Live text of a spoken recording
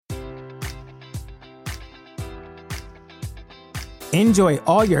Enjoy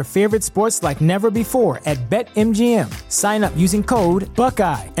all your favorite sports like never before at BetMGM. Sign up using code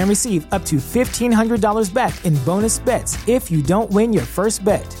Buckeye and receive up to $1,500 back in bonus bets if you don't win your first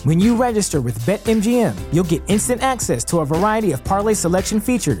bet. When you register with BetMGM, you'll get instant access to a variety of parlay selection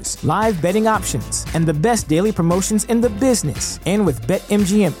features, live betting options, and the best daily promotions in the business. And with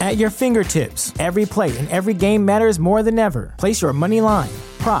BetMGM at your fingertips, every play and every game matters more than ever. Place your money line,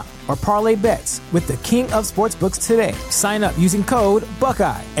 prop, or parlay bets with the king of sportsbooks today. Sign up using code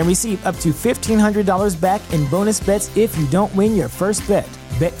Buckeye and receive up to $1,500 back in bonus bets if you don't win your first bet.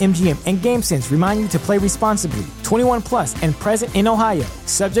 BetMGM and GameSense remind you to play responsibly. 21 plus and present in Ohio,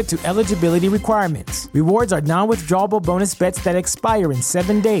 subject to eligibility requirements. Rewards are non-withdrawable bonus bets that expire in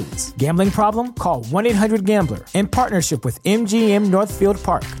 7 days. Gambling problem? Call 1-800-GAMBLER. In partnership with MGM Northfield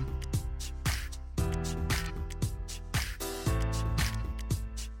Park.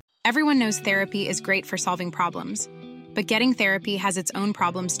 Everyone knows therapy is great for solving problems, but getting therapy has its own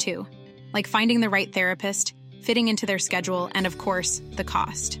problems too, like finding the right therapist, fitting into their schedule, and of course, the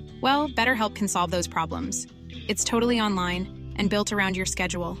cost. Well, BetterHelp can solve those problems. It's totally online and built around your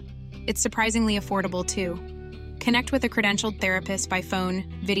schedule. It's surprisingly affordable too. Connect with a credentialed therapist by phone,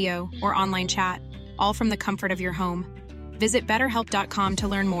 video, or online chat, all from the comfort of your home. Visit BetterHelp.com to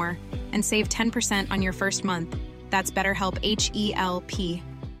learn more and save 10% on your first month. That's BetterHelp, H-E-L-P.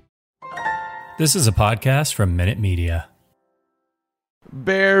 This is a podcast from Minute Media.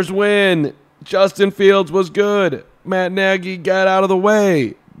 Bears win. Justin Fields was good. Matt Nagy got out of the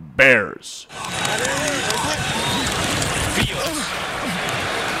way. Bears. Fields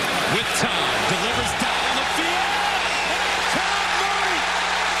with time delivers down the field. Todd Murray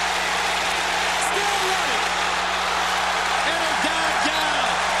still running. And a dive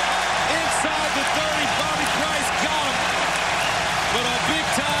down inside the 30. Bobby Price got him. But a big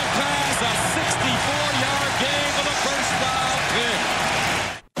time pass, a 64-yard game with a first down pick.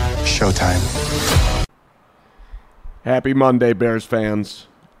 Showtime. Happy Monday, Bears fans.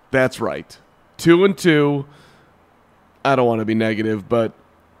 That's right. 2-2. I don't want to be negative, but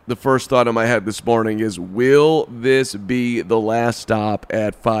the first thought in my head this morning is, will this be the last stop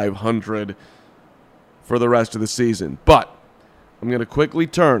at 500 for the rest of the season? But I'm going to quickly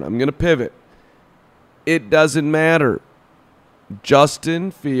turn. I'm going to pivot. It doesn't matter.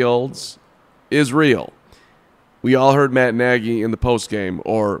 Justin Fields is real. We all heard Matt Nagy in the postgame,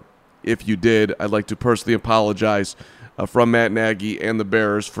 or if you did, I'd like to personally apologize from Matt Nagy and the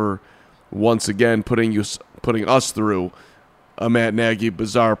Bears for once again putting us through a Matt Nagy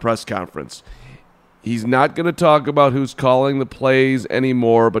bizarre press conference. He's not going to talk about who's calling the plays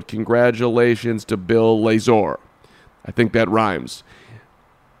anymore, but congratulations to Bill Lazor. I think that rhymes.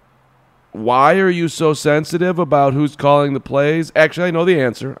 Why are you so sensitive about who's calling the plays? Actually, I know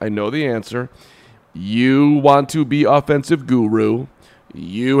the answer. You want to be offensive guru.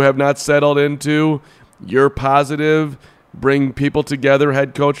 You have not settled into your positive, bring people together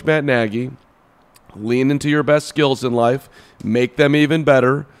head coach Matt Nagy. Lean into your best skills in life. Make them even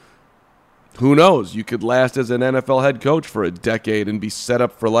better. Who knows? You could last as an NFL head coach for a decade and be set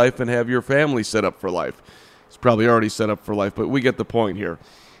up for life and have your family set up for life. It's probably already set up for life, but we get the point here.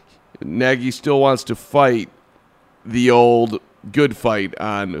 Nagy still wants to fight the old good fight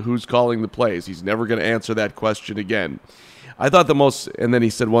on who's calling the plays. He's never going to answer that question again. I thought and then he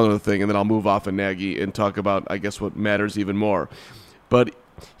said one other thing, and then I'll move off of Nagy and talk about, I guess, what matters even more. But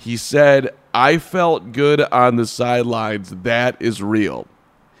he said, I felt good on the sidelines. That is real.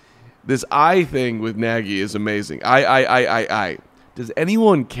 This I thing with Nagy is amazing. I. Does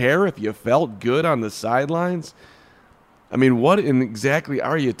anyone care if you felt good on the sidelines? I mean, what exactly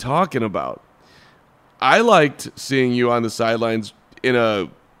are you talking about? I liked seeing you on the sidelines in a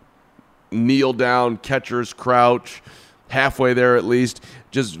kneel-down catcher's crouch, halfway there at least,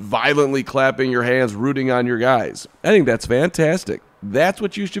 just violently clapping your hands, rooting on your guys. I think that's fantastic. That's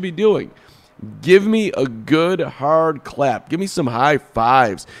what you should be doing. Give me a good, hard clap. Give me some high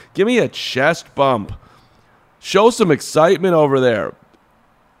fives. Give me a chest bump. Show some excitement over there.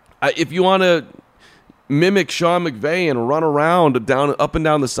 If you want to mimic Sean McVay and run around up and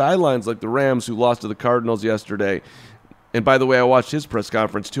down the sidelines like the Rams who lost to the Cardinals yesterday. And by the way, I watched his press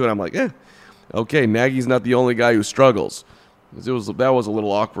conference too, and I'm like, okay, Nagy's not the only guy who struggles. That was a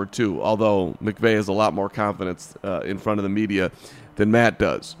little awkward too, although McVay has a lot more confidence in front of the media than Matt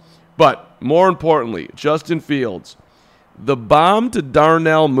does. But more importantly, Justin Fields, the bomb to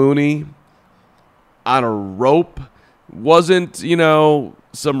Darnell Mooney on a rope wasn't,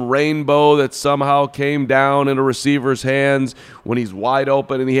 some rainbow that somehow came down in a receiver's hands when he's wide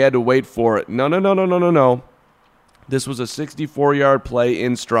open and he had to wait for it. No. This was a 64-yard play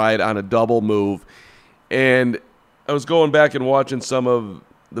in stride on a double move. And I was going back and watching some of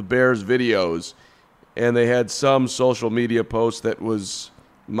the Bears videos, and they had some social media post that was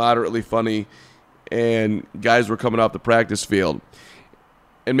moderately funny, and guys were coming off the practice field.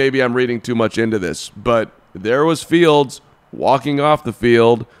 And maybe I'm reading too much into this, but there was Fields walking off the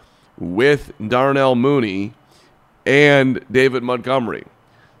field with Darnell Mooney and David Montgomery.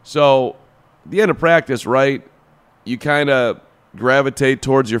 So, at the end of practice, right, you kind of gravitate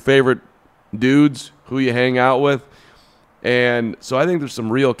towards your favorite dudes who you hang out with. And so I think there's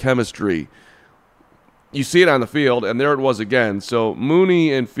some real chemistry. You see it on the field, and there it was again. So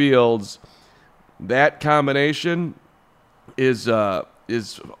Mooney and Fields, that combination is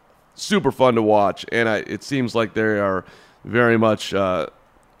super fun to watch, and it seems like they are very much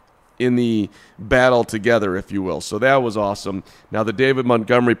in the battle together, if you will. So that was awesome. Now the David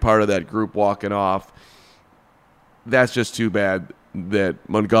Montgomery part of that group walking off, that's just too bad that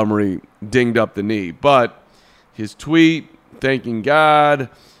Montgomery dinged up the knee. But his tweet thanking God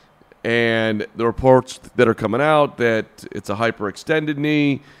and the reports that are coming out that it's a hyperextended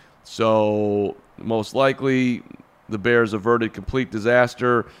knee, so most likely the Bears averted complete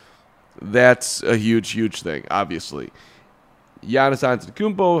disaster. That's a huge, huge thing, obviously. Giannis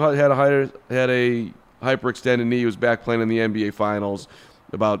Antetokounmpo had a hyperextended knee. He was back playing in the NBA Finals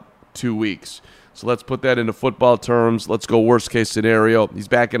about 2 weeks. So let's put that into football terms. Let's go worst-case scenario. He's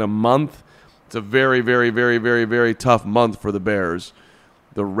back in a month. It's a very, very, very, very, very tough month for the Bears.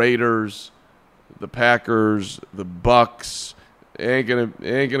 The Raiders, the Packers, the Bucks ain't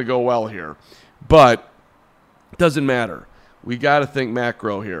gonna go well here. But it doesn't matter. We got to think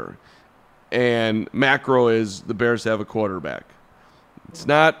macro here. And macro is the Bears have a quarterback. It's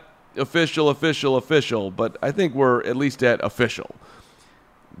not official, but I think we're at least at official.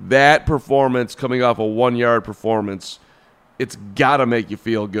 That performance coming off a 1-yard performance, it's got to make you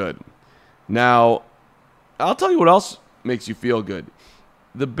feel good. Now, I'll tell you what else makes you feel good.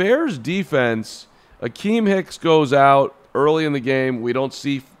 The Bears defense, Akeem Hicks goes out early in the game. We don't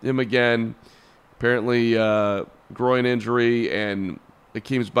see him again. Apparently, groin injury, and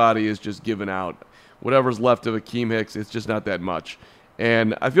Akeem's body is just giving out. Whatever's left of Akeem Hicks, it's just not that much.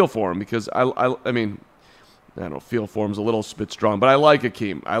 And I feel for him because, I mean, I don't know, feel for him's a little bit strong, but I like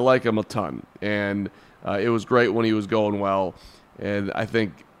Akeem. I like him a ton. And it was great when he was going well. And I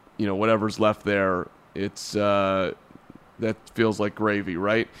think, whatever's left there, it's that feels like gravy,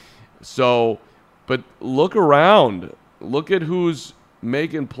 right? So, but look around. Look at who's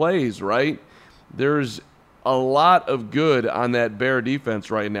making plays, right? There's a lot of good on that Bear defense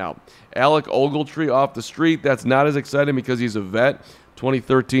right now. Alec Ogletree off the street, that's not as exciting because he's a vet.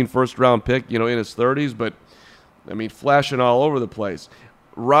 2013 first-round pick, in his 30s, but, flashing all over the place.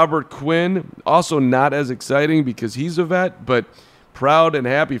 Robert Quinn, also not as exciting because he's a vet, but proud and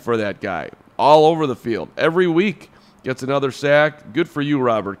happy for that guy. All over the field. Every week gets another sack. Good for you,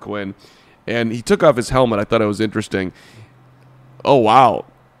 Robert Quinn. And he took off his helmet. I thought it was interesting. Oh, wow.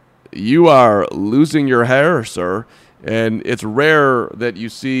 You are losing your hair, sir. And it's rare that you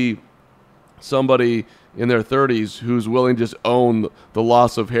see somebody in their 30s who's willing to just own the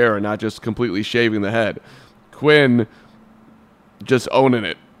loss of hair and not just completely shaving the head. Quinn just owning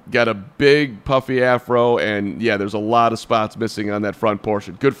it. Got a big puffy afro, and yeah, there's a lot of spots missing on that front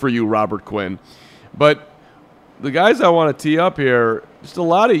portion. Good for you, Robert Quinn. But the guys I want to tee up here, just a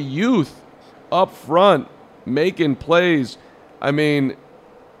lot of youth up front making plays.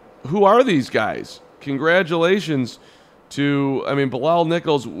 Who are these guys? Congratulations to, Bilal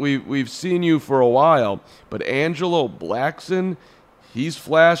Nichols, we've seen you for a while, but Angelo Blackson, he's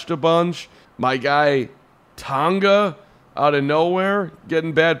flashed a bunch. My guy Tonga, out of nowhere,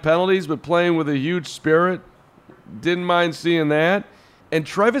 getting bad penalties, but playing with a huge spirit. Didn't mind seeing that. And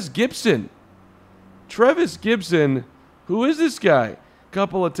Trevis Gibson. Who is this guy?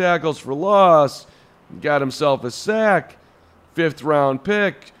 Couple of tackles for loss. Got himself a sack. 5th-round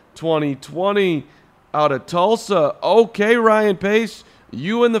pick. 2020 out of Tulsa. Okay, Ryan Pace,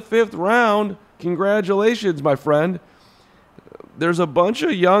 you in the 5th round. Congratulations, my friend. There's a bunch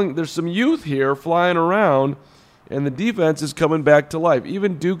of there's some youth here flying around, and the defense is coming back to life.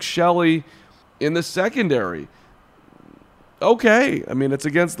 Even Duke Shelley in the secondary. Okay, it's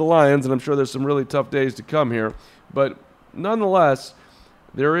against the Lions, and I'm sure there's some really tough days to come here. But nonetheless,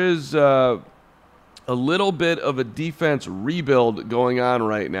 there is a little bit of a defense rebuild going on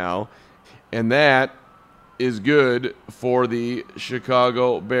right now, and that is good for the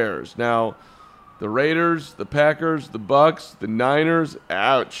Chicago Bears. Now, the Raiders, the Packers, the Bucks, the Niners,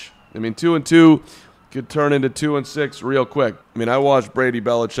 ouch. 2-2 could turn into 2-6 real quick. I watched Brady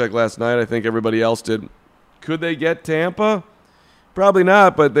Belichick last night. I think everybody else did. Could they get Tampa? Probably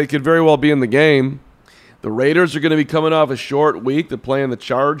not, but they could very well be in the game. The Raiders are going to be coming off a short week. They're playing the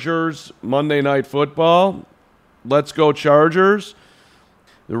Chargers Monday Night Football. Let's go Chargers.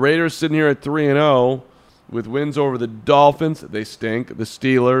 The Raiders sitting here at 3-0 with wins over the Dolphins. They stink. The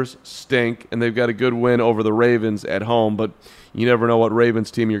Steelers stink. And they've got a good win over the Ravens at home. But you never know what Ravens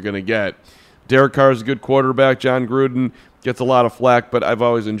team you're going to get. Derek Carr is a good quarterback. John Gruden gets a lot of flack, but I've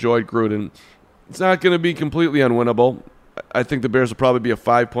always enjoyed Gruden. It's not going to be completely unwinnable. I think the Bears will probably be a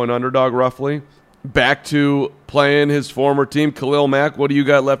 5-point underdog roughly. Back to playing his former team, Khalil Mack. What do you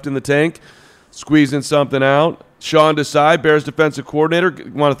got left in the tank? Squeezing something out. Sean Desai, Bears defensive coordinator.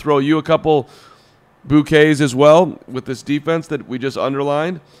 Want to throw you a couple bouquets as well with this defense that we just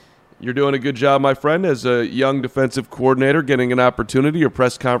underlined. You're doing a good job, my friend, as a young defensive coordinator, getting an opportunity. Your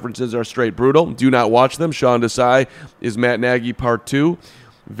press conferences are straight brutal. Do not watch them. Sean Desai is Matt Nagy Part 2.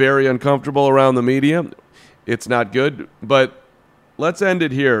 Very uncomfortable around the media. It's not good, but let's end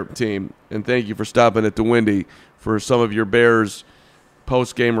it here, team, and thank you for stopping at the Windy for some of your Bears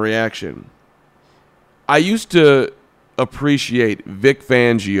post-game reaction. I used to appreciate Vic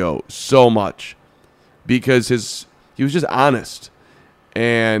Fangio so much because he was just honest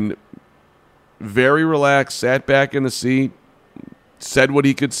and very relaxed, sat back in the seat, said what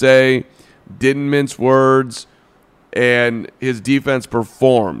he could say, didn't mince words, and his defense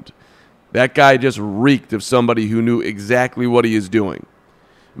performed. That guy just reeked of somebody who knew exactly what he is doing.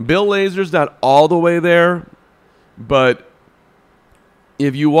 Bill Lazor's not all the way there, but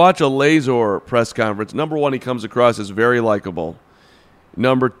if you watch a Lazor press conference, number one, he comes across as very likable.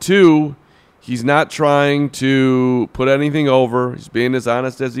 Number two, he's not trying to put anything over. He's being as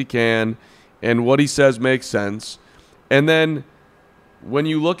honest as he can, and what he says makes sense. And then when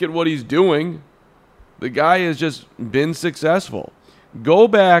you look at what he's doing, the guy has just been successful. Go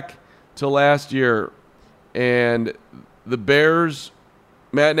back to last year, and the Bears,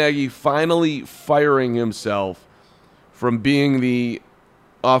 Matt Nagy finally firing himself from being the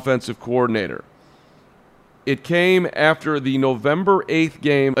offensive coordinator. It came after the November 8th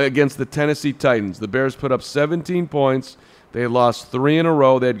game against the Tennessee Titans. The Bears put up 17 points. They had lost 3 in a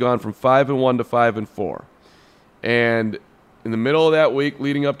row. They had gone from 5-1 to 5-4. And in the middle of that week,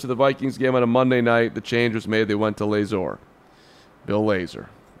 leading up to the Vikings game on a Monday night, the change was made. They went to Lazor. Bill Lazor,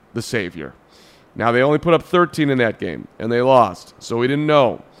 the savior. Now, they only put up 13 in that game, and they lost. So we didn't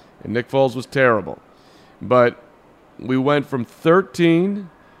know. And Nick Foles was terrible. But we went from 13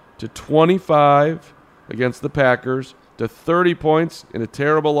 to 25 against the Packers to 30 points in a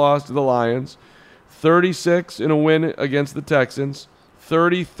terrible loss to the Lions, 36 in a win against the Texans,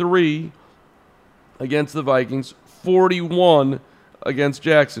 33 against the Vikings, 41 against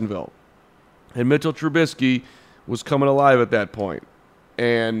Jacksonville. And Mitchell Trubisky was coming alive at that point.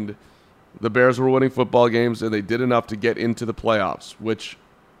 And the Bears were winning football games, and they did enough to get into the playoffs, which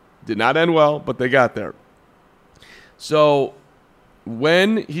did not end well, but they got there. So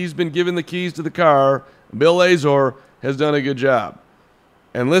when he's been given the keys to the car, Bill Lazor has done a good job.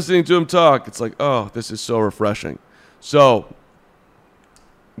 And listening to him talk, it's like, oh, this is so refreshing. So,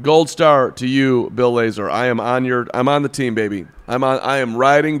 gold star to you, Bill Lazor. I'm on the team, baby. I am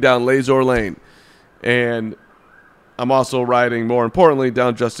riding down Lazor Lane. And I'm also riding, more importantly,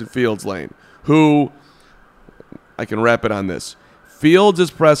 down Justin Fields' lane, who, I can wrap it on this.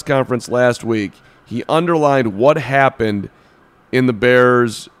 Fields' press conference last week, he underlined what happened in the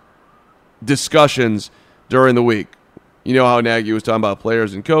Bears' discussions during the week. You know how Nagy was talking about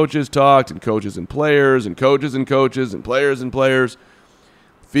players and coaches talked, and coaches and players, and coaches and coaches, and players and players.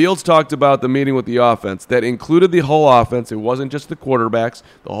 Fields talked about the meeting with the offense. That included the whole offense. It wasn't just the quarterbacks.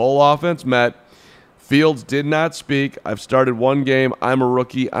 The whole offense met. Fields did not speak. I've started one game. I'm a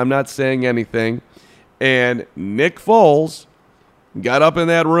rookie. I'm not saying anything. And Nick Foles got up in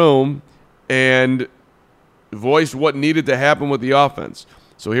that room and voiced what needed to happen with the offense.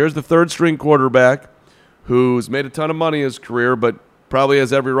 So here's the third-string quarterback who's made a ton of money in his career but probably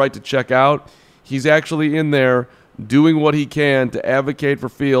has every right to check out. He's actually in there doing what he can to advocate for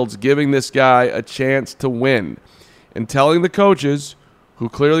Fields, giving this guy a chance to win, and telling the coaches, who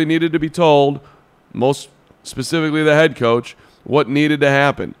clearly needed to be told, most specifically the head coach, what needed to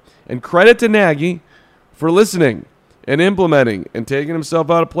happen. And credit to Nagy for listening and implementing and taking himself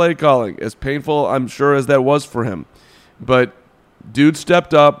out of play calling, as painful, I'm sure, as that was for him. But dude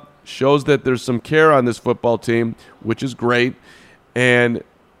stepped up, shows that there's some care on this football team, which is great. And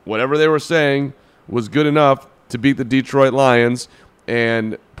whatever they were saying was good enough to beat the Detroit Lions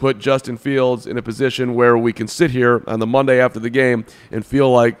and put Justin Fields in a position where we can sit here on the Monday after the game and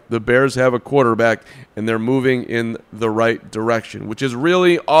feel like the Bears have a quarterback and they're moving in the right direction, which is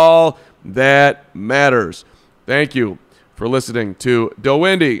really all that matters. Thank you for listening to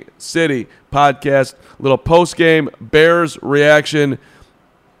DeWindy City Podcast. Little post-game Bears reaction.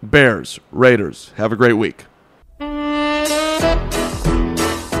 Bears, Raiders. Have a great week.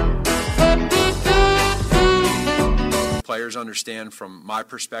 Players understand from my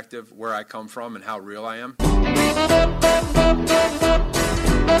perspective where I come from and how real I am.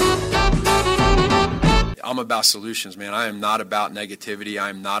 I'm about solutions, man. I am not about negativity. I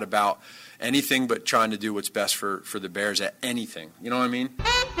am not about anything but trying to do what's best for the Bears at anything. You know what I mean?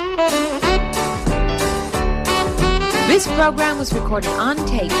 This program was recorded on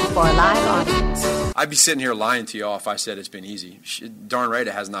tape before a live audience. I'd be sitting here lying to y'all if I said it's been easy. Darn right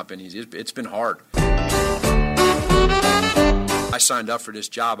it has not been easy. It's been hard. I signed up for this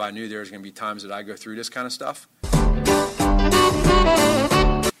job. I knew there was going to be times that I go through this kind of stuff.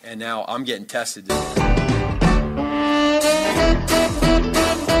 And now I'm getting tested.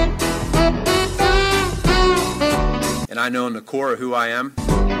 And I know in the core of who I am,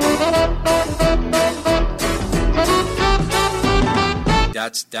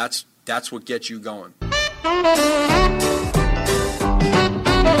 that's what gets you going.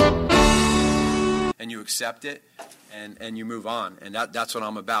 And you accept it and you move on. And that's what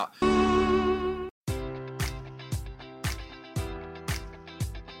I'm about.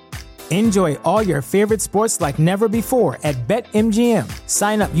 Enjoy all your favorite sports like never before at BetMGM.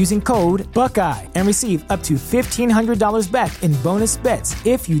 Sign up using code Buckeye and receive up to $1,500 back in bonus bets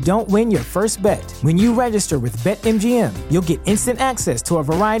if you don't win your first bet. When you register with BetMGM, you'll get instant access to a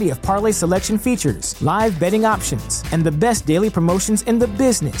variety of parlay selection features, live betting options, and the best daily promotions in the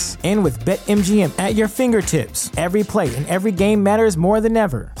business. And with BetMGM at your fingertips, every play and every game matters more than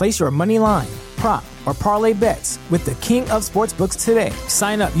ever. Place your money line, prop, or parlay bets with the king of sportsbooks today.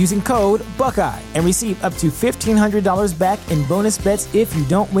 Sign up using code Buckeye and receive up to $1,500 back in bonus bets if you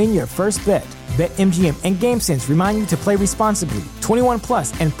don't win your first bet. BetMGM and GameSense remind you to play responsibly. 21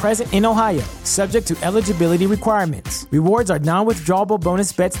 plus and present in Ohio, subject to eligibility requirements. Rewards are non-withdrawable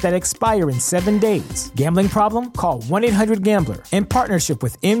bonus bets that expire in 7 days. Gambling problem? Call 1-800-GAMBLER. In partnership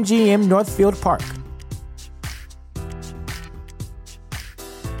with MGM Northfield Park.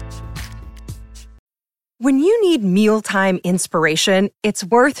 When you need mealtime inspiration, it's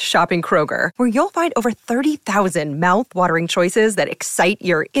worth shopping Kroger, where you'll find over 30,000 mouth-watering choices that excite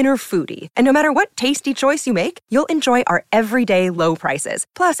your inner foodie. And no matter what tasty choice you make, you'll enjoy our everyday low prices,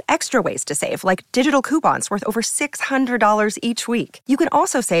 plus extra ways to save, like digital coupons worth over $600 each week. You can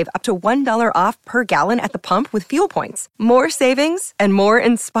also save up to $1 off per gallon at the pump with fuel points. More savings and more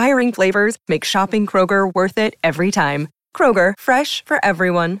inspiring flavors make shopping Kroger worth it every time. Kroger, fresh for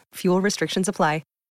everyone. Fuel restrictions apply.